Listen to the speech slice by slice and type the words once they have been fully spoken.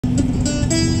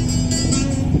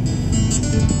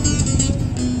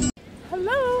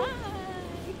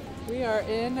are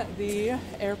in the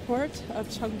airport of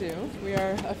Chengdu. We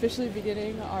are officially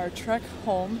beginning our trek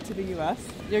home to the US.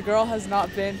 Your girl has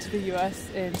not been to the US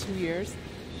in 2 years,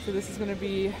 so this is going to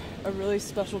be a really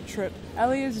special trip.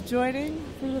 Ellie is joining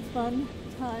for the fun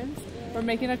times. We're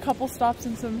making a couple stops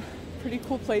in some pretty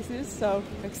cool places, so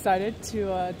I'm excited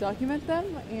to document them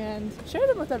and share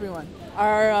them with everyone.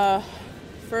 Our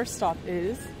first stop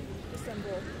is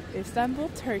Istanbul,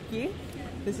 Turkey.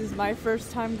 This is my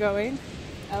first time going.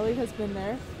 Ellie has been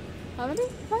there. How many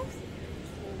times?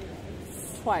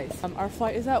 Twice. Our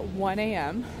flight is at 1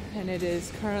 a.m. and it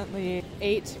is currently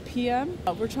 8 p.m.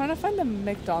 We're trying to find the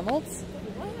McDonald's.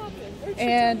 What happened?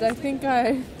 And I think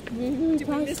maybe Did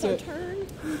we miss our turn?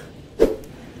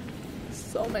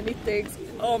 So many things.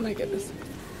 Oh my goodness.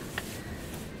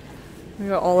 We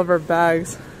got all of our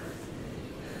bags.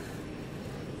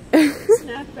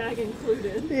 Snack bag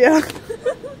included. Yeah.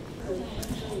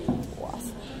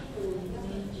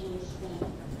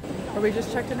 Or we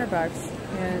just checked in our bags,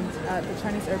 and at the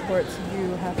Chinese airports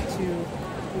you have to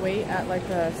wait at like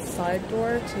a side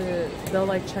door they'll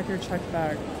like check your check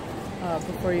bag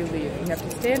before you leave. You have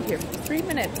to stand here for 3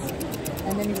 minutes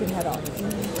and then you can head on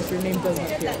if your name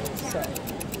doesn't appear. So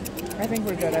I think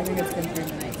we're good. I think it's been 3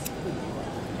 minutes.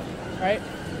 Right?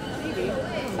 Maybe.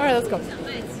 Alright, let's go.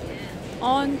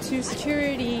 On to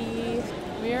security.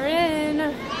 We are in.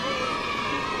 Time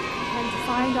to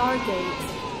find our gate.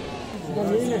 Here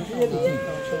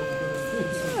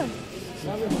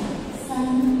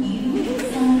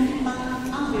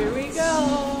we go.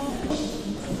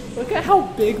 Look at how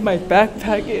big my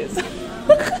backpack is.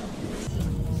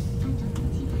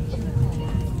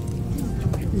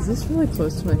 Is this really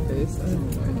close to my face? I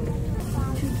don't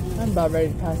know. I'm about ready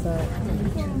to pass out.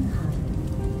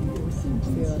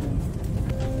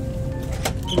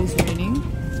 It is raining.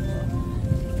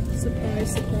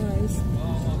 Surprise, surprise.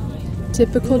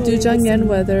 Typical Dujangyan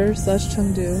weather /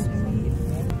 Chengdu.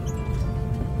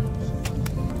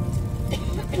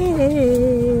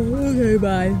 Okay,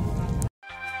 bye.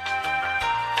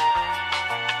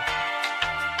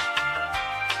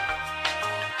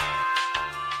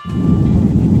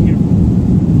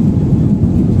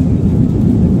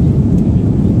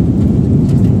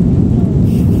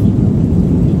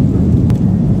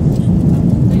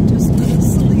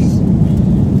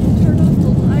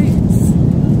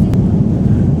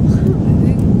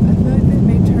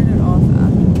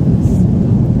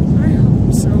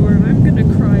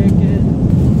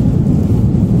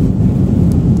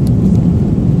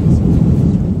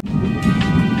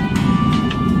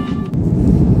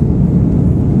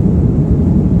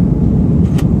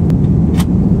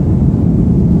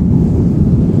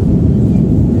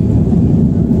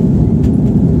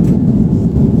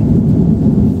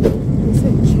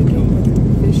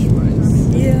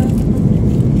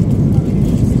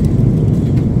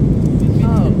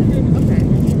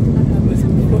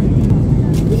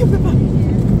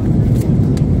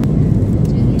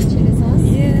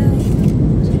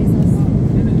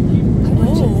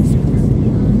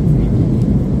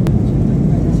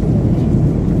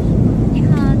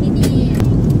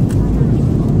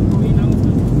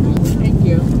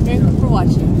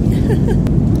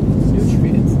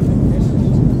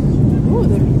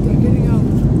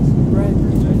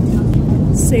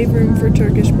 Save room for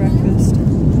Turkish breakfast.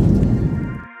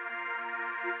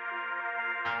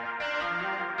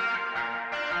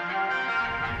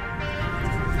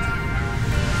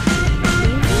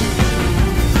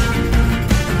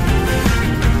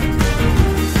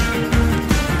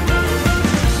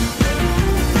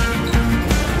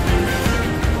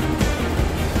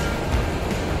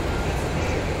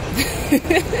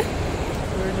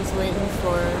 We're just waiting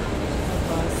for a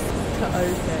bus to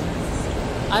open.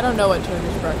 I don't know what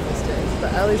Turkish breakfast is,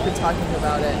 but Ellie's been talking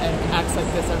about it and acts like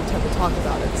this every time we talk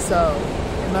about it, so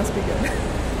it must be good.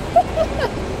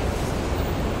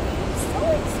 So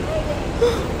excited!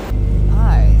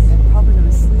 I am probably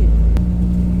gonna sleep.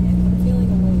 I'm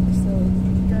feeling awake, so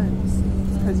good.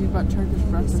 Because you've got Turkish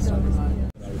breakfast on your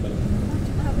mind.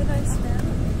 Have a nice nap.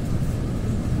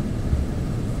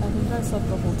 I think I slept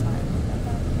the whole time.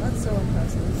 That's so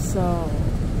impressive. So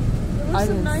there were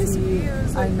some nice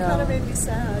views that kind of made me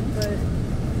sad, but you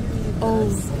need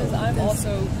this, because I'm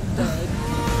also dead.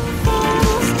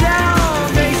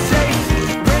 Down, they say,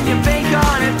 bring your bank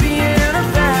on it, being in a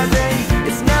bad day.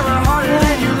 It's never harder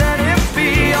than you let it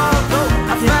be, although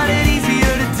I find it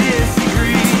easier to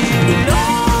disagree. It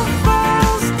all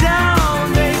falls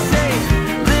down, they say,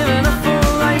 living a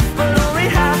full life but only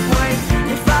halfway.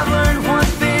 If I've learned one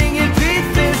thing, it'd be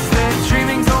this, that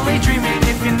dreaming's only dreaming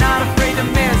if you're not afraid to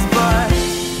miss. But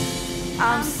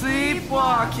I'm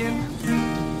sleepwalking,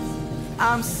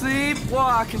 I'm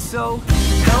sleepwalking, so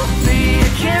help me, I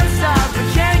can't stop, I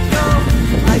can't go.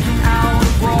 Like an out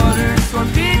of water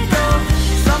torpedo.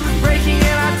 Something's breaking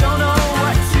and I don't know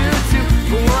what to do.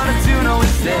 But what I do know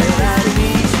is that I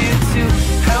need you to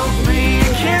help me,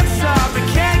 I can't stop, I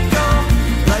can't go.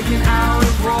 Like an out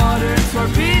of water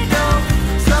torpedo.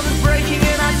 Something's breaking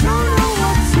and I don't know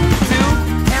what to do.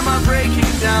 Am I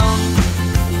breaking down?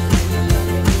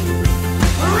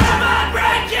 Or am I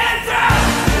breaking through?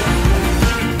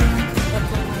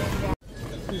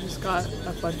 We just got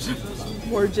a bunch of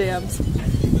more jams.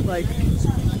 Like,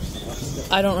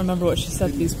 I don't remember what she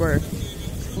said these were.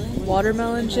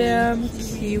 Watermelon jam,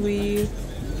 kiwi.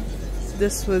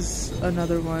 This was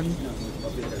another one.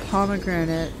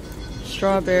 Pomegranate,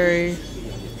 strawberry,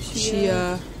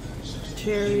 chia,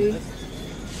 cherry.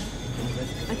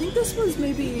 I think this was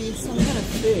maybe some kind of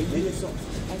fig.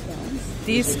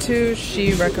 These two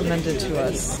she recommended to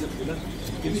us.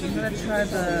 I'm gonna try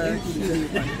the kiwi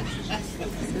one.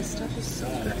 This stuff is so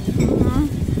good.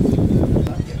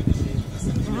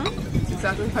 It's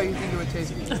exactly how you think it would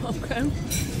taste. Okay.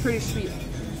 It's pretty sweet.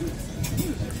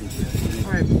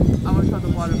 Alright, I want to try the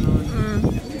watermelon.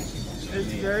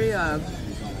 It's very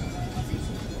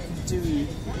dewy.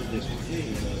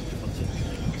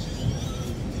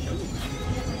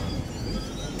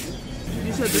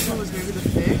 You said this one was maybe the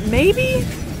fig? Maybe?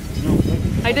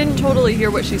 I didn't totally hear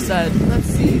what she said. Let's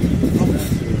see. I'm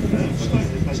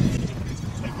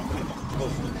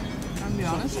gonna be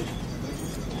honest.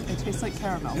 It tastes like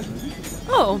caramel.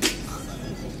 Oh.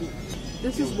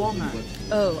 This is walnut.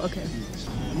 Oh, okay.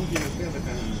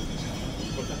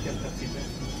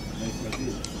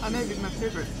 I may be my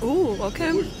favorite. Ooh,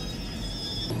 okay.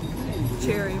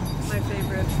 Cherry, my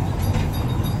favorite.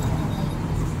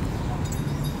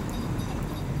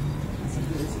 So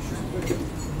good.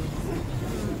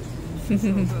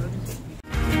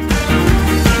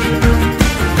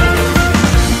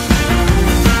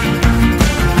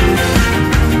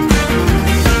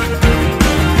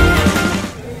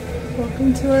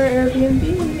 Welcome to our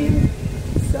Airbnb.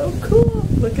 So cool.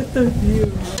 Look at the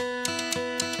view.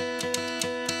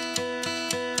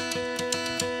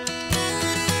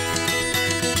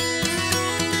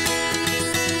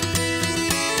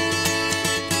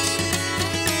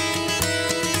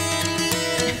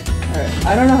 Alright,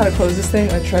 I don't know how to close this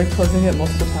thing. I tried closing it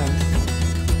multiple times.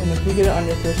 And if you get it on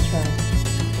your first try.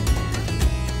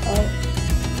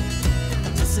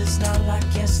 This is not like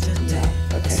yesterday.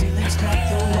 Okay.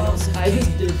 I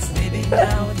just did maybe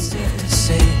now it's safe to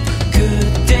say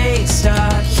good days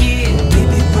start here.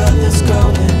 Baby brothers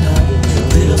growing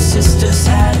up, little sisters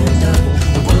had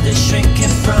enough. The world is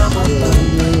shrinking from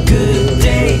above. Good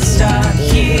days start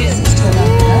here.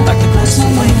 Like the ghosts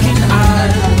of waking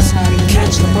eyes,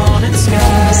 catch the morning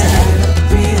skies.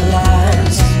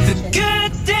 Realize the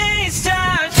good days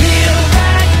start here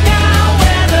right now.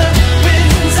 Where the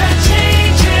winds are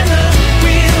changing, the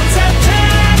wheels are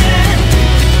turning.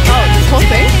 Oh, this whole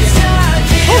thing?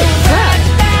 Holy crap!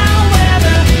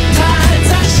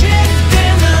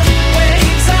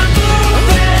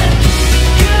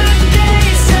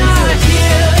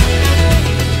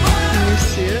 Can you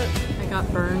see it? I got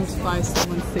burned by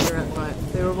someone's cigarette butt.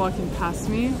 They were walking past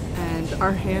me and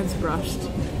our hands brushed.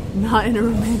 Not in a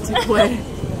romantic way.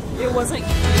 It wasn't.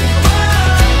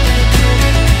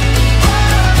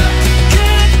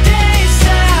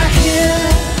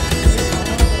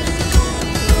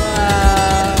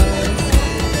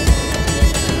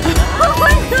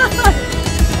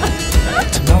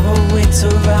 Tomorrow waits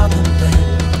around the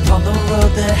bend upon the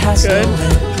road that has no end.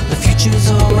 The future's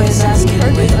always asking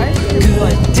when.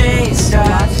 Good days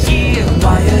start here,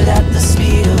 wired at the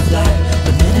speed of light.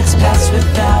 The minutes pass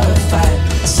without a fight.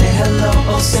 Say hello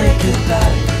or say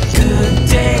goodbye. Good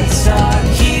days start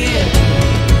here,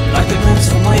 like the glimpse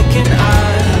from waking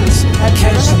eyes.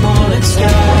 Catch the morning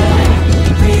sky,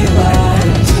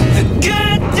 realize the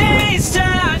good days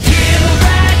start here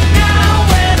right now.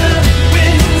 Where the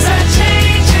winds are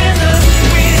changing, the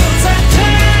wheels are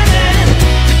turning.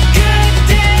 The good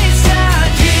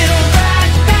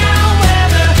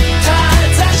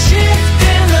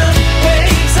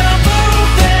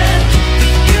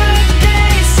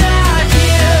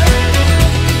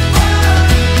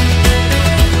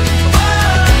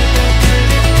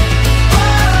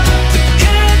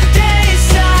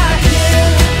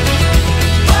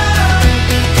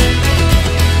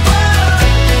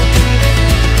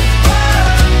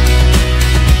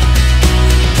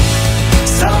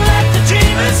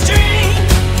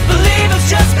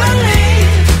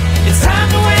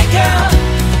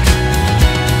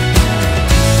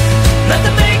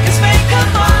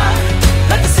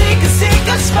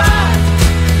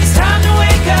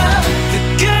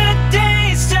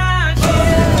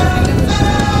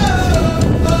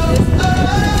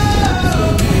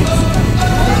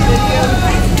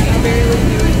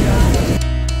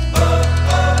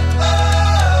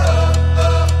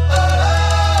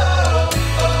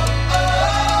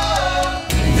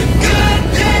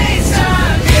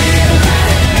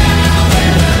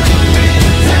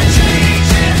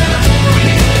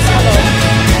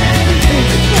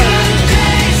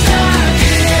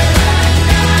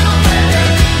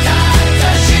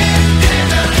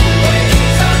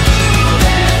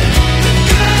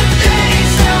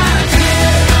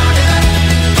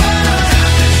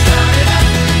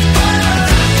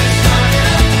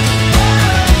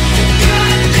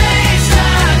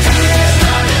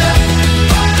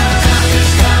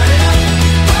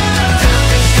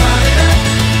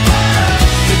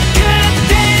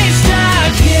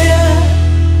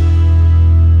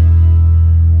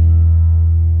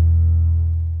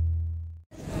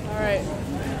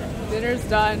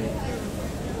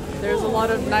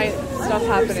stuff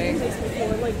happening.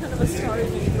 Like kind of a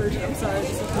Stargate version. I'm sorry.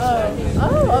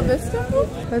 Oh, of Istanbul?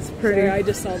 That's pretty. Sorry, I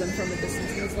just saw them from a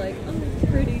distance and was like, oh,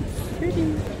 pretty.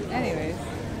 Anyways,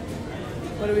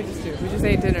 what did we just do? We just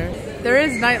ate dinner. There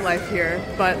is nightlife here,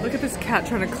 but look at this cat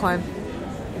trying to climb.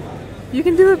 You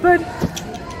can do it, bud.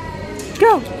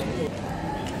 Go!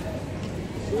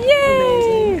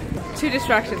 Yay! Amazing. 2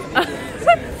 distractions.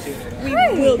 We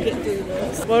will get through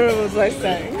this. What was I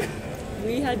saying?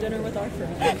 We had dinner with our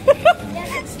friend.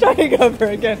 Starting over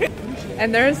again.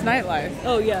 And there is nightlife.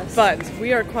 Oh, yes. But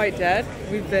we are quite dead.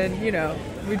 We've been, you know,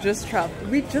 we just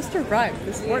traveled. We just arrived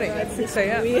this morning at 6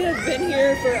 a.m. We have been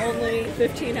here for only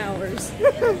 15 hours.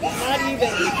 Not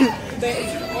even. But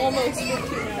almost 15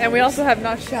 hours. And we also have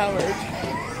not showered.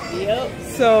 Yep.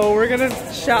 So we're gonna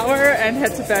shower and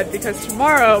head to bed because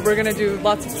tomorrow we're gonna do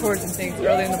lots of tours and things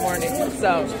early in the morning.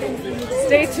 So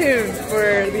stay tuned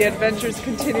for the adventures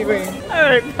continuing.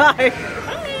 Alright, bye.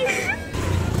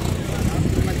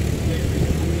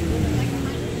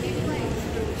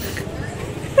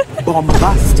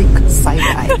 Bombastic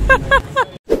side-eye.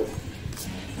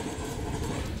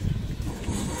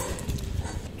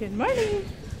 Good morning.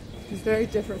 It's very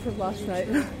different from last night.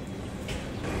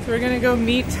 So we're gonna go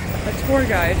meet a tour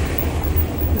guide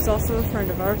who's also a friend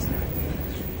of ours.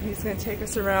 He's gonna take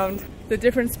us around the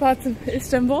different spots in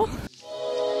Istanbul.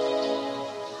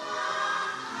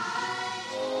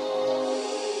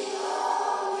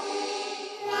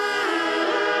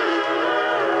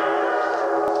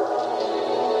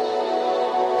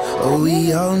 Oh,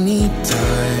 we all need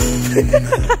time,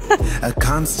 a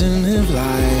constant of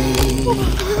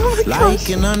light, like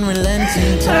an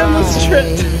unrelenting tide. I almost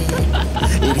tripped.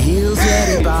 It heals yet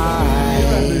it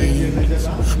bites,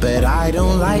 but I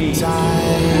don't like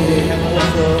time.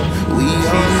 We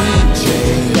all need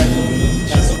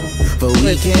change, but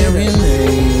we can't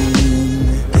remain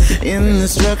in the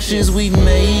structures we've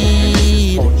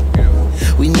made.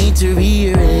 We need to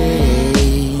rearrange,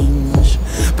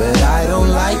 but I don't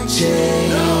like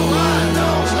change.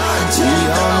 We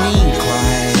all need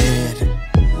quiet,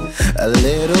 a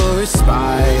little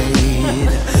respite,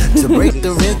 to break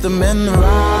the rhythm and the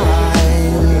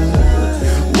rhyme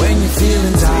when you're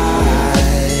feeling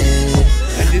tired.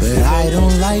 But I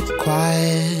don't like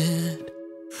quiet.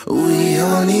 We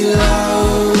all need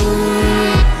love,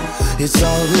 it's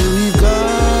all that we've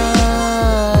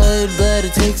got, but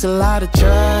it takes a lot of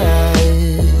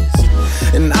trust,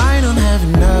 and I don't have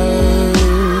enough,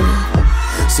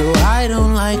 so I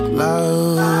don't like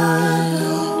love.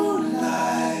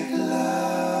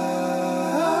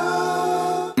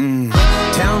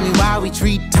 Tell me why we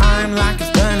treat time like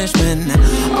it's punishment,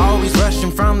 always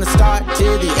rushing from the start to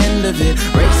the end of it,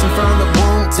 racing from the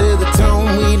womb to the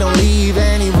tomb. We don't leave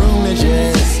any room to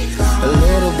just a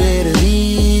little bit of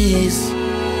ease.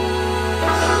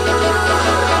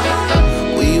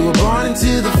 We were born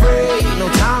into the fray, no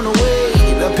time to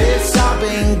wait. The pit stop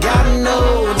ain't got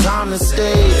no time to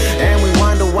stay, and we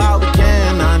wonder why we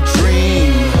cannot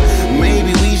dream.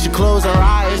 Maybe we should close our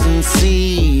eyes and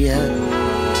see.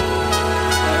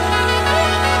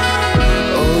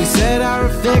 Oh, we set our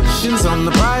affections on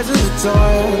the prize of the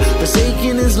toil,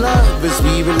 forsaking his love as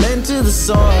we relent to the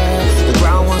soil. The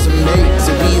ground wasn't made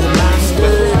to be the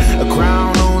master, a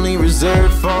crown only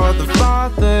reserved for the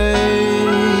father.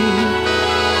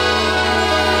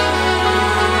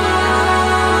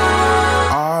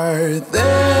 Are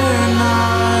there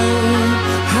not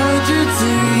hundreds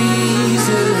of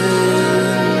reasons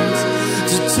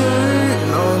to turn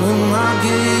all of my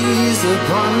gaze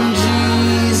upon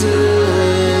Jesus?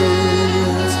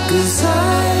 'Cause I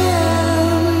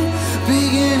am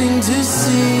beginning to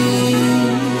see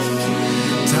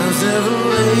time's never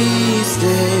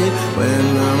wasted when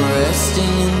I'm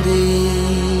resting in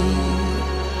thee.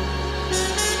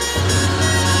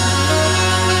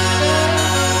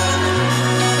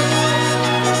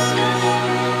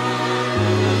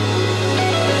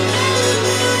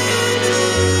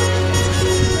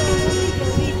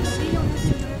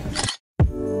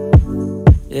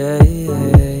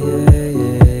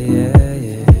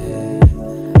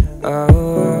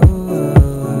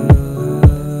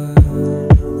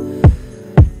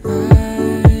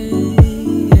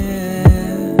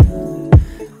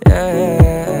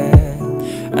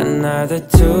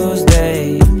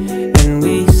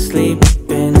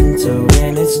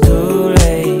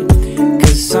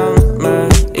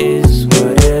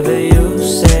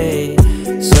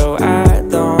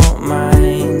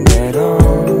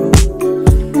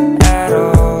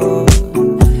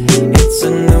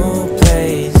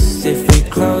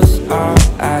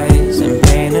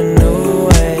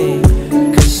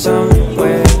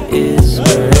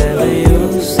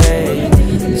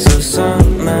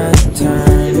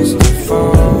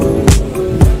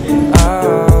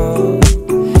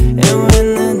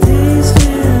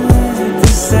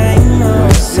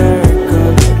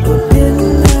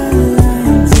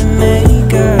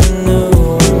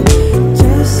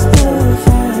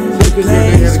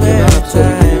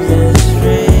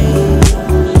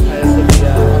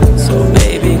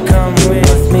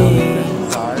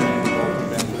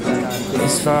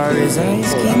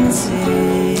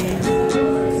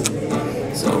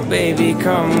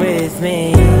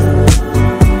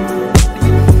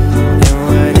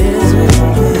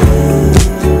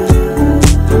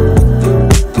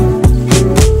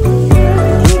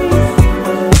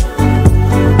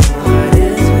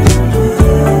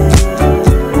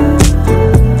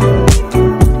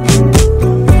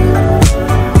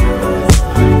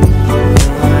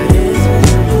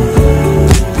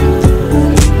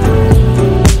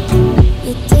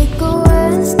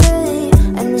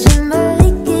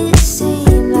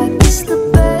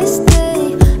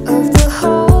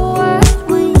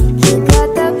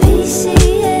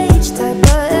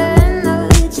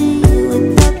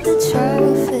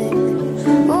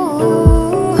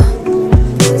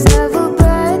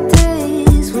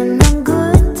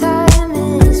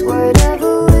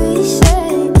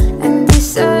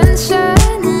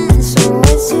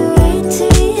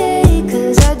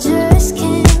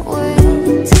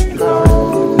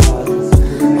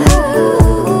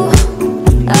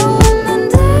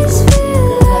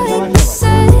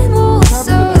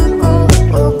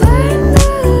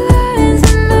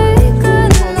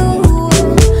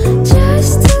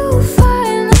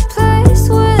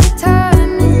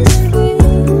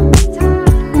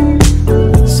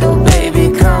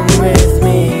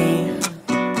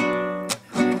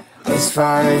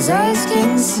 far as eyes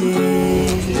can see.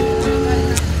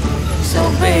 So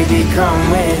baby,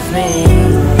 come with me.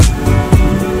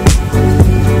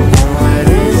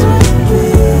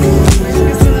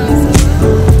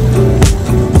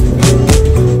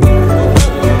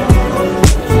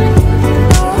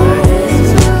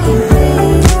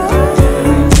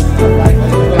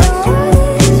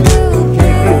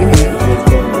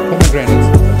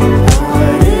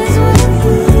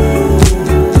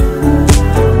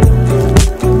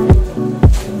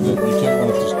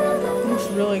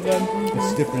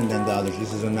 Different than the others.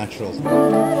 This is a natural.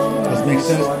 Does it make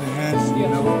sense?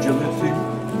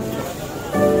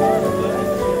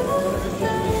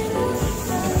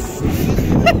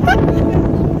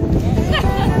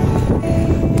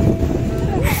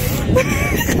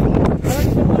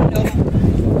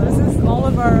 This is all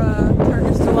of our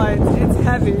Turkish delights. It's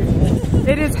heavy.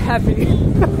 It is heavy.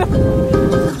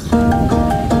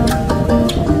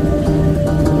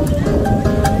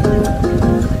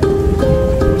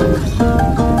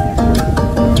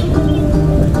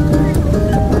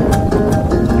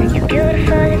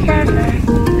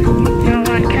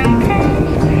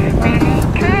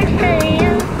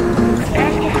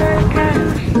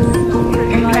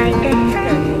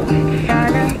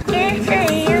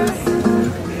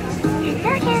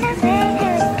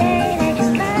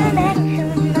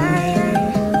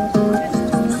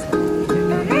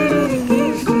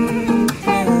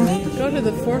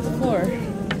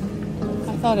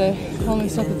 I only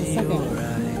stopped at the second.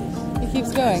 It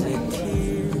keeps going. Good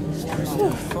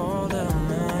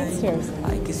stairs.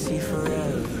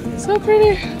 So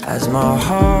pretty. As my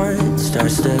heart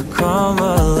starts to come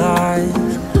alive,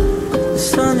 the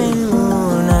sun and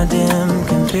moon are dim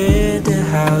compared to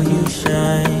how you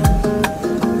shine.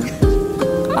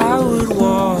 I would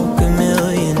walk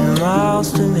 1,000,000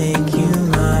 miles to make you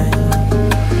mine.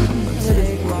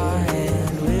 Take my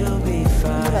hand, we'll be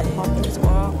fine. Let's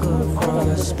walk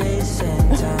across space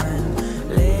and time.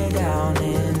 Lay down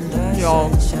in the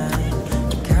sunshine.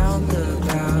 Count the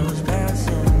clouds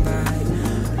passing by.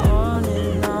 On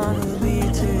and on we'll be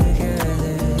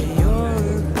together. You're a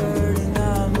bird and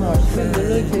I'm a feather.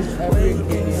 Literally tastes every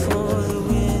ingredient.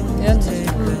 And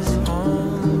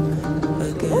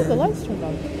oh, the lights turned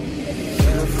on.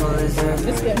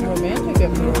 It's getting romantic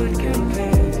up here.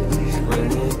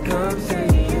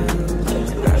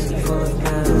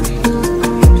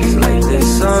 Just like this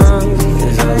song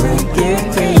is all I give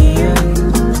to you.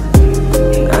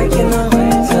 I cannot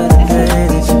wait till the day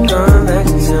that you come back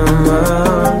to my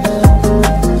arms.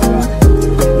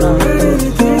 No matter the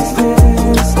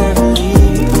distance, never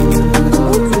leave.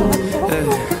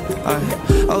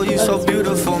 Oh, you so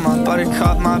beautiful, my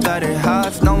buttercup, my better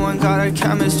half. No one got our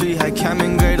chemistry, had chem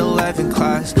in grade 11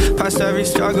 class. Past every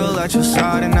struggle at your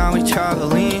side and now we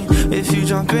traveling. If you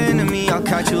jump into me, I'll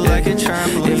catch you like a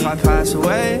trampoline. If I pass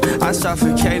away, I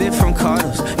suffocated from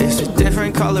cuddles. It's a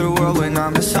different color world when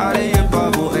I'm inside of your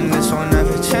bubble. And this won't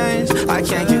ever change, I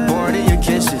can't get bored of your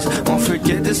kisses. Won't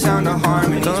forget the sound of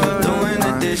harmonies when doing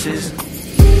the dishes.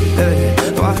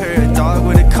 Bought her a dog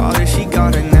with a collar. She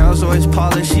got her nails always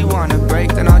polished. She want a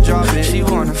break, then I'll drop it. She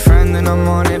want a friend, then I'm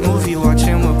on it. Movie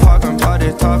watching with popcorn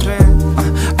butter topping.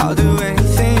 I'll do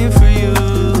anything for you.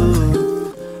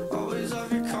 Always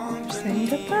love your company. Saying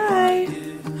goodbye.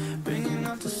 Bringing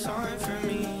up the sun for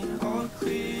me. All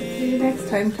clear. See you next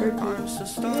time, Turkey.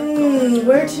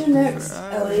 Where to next,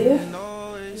 Ellie?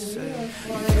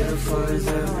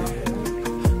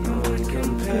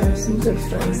 Some good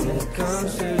friends.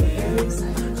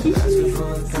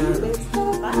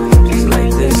 Just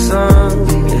like this song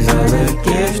is all a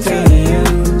gift to you.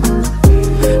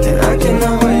 And I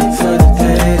cannot wait for the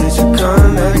day that you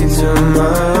come back into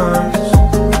my